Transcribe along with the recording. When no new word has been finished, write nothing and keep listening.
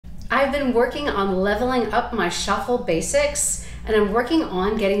I've been working on leveling up my shuffle basics, and I'm working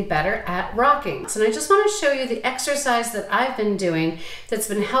on getting better at rocking. And I just want to show you the exercise that I've been doing that's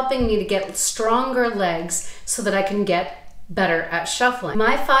been helping me to get stronger legs so that I can get better at shuffling.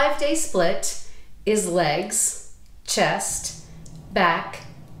 My 5-day split is legs, chest, back,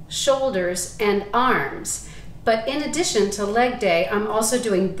 shoulders, and arms. But in addition to leg day, I'm also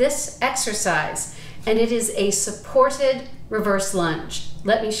doing this exercise, and it is a supported reverse lunge.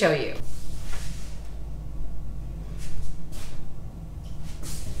 Let me show you.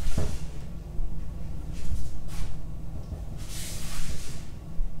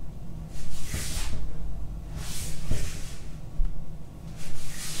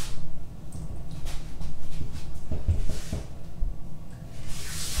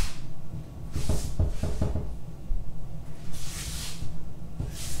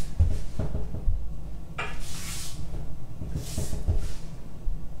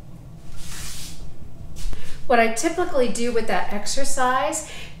 What I typically do with that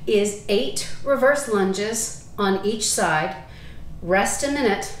exercise is 8 reverse lunges on each side, rest a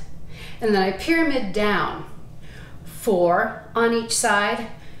minute, and then I pyramid down. 4 on each side,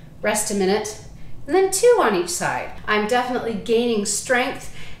 rest a minute, and then 2 on each side. I'm definitely gaining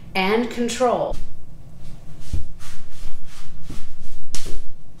strength and control.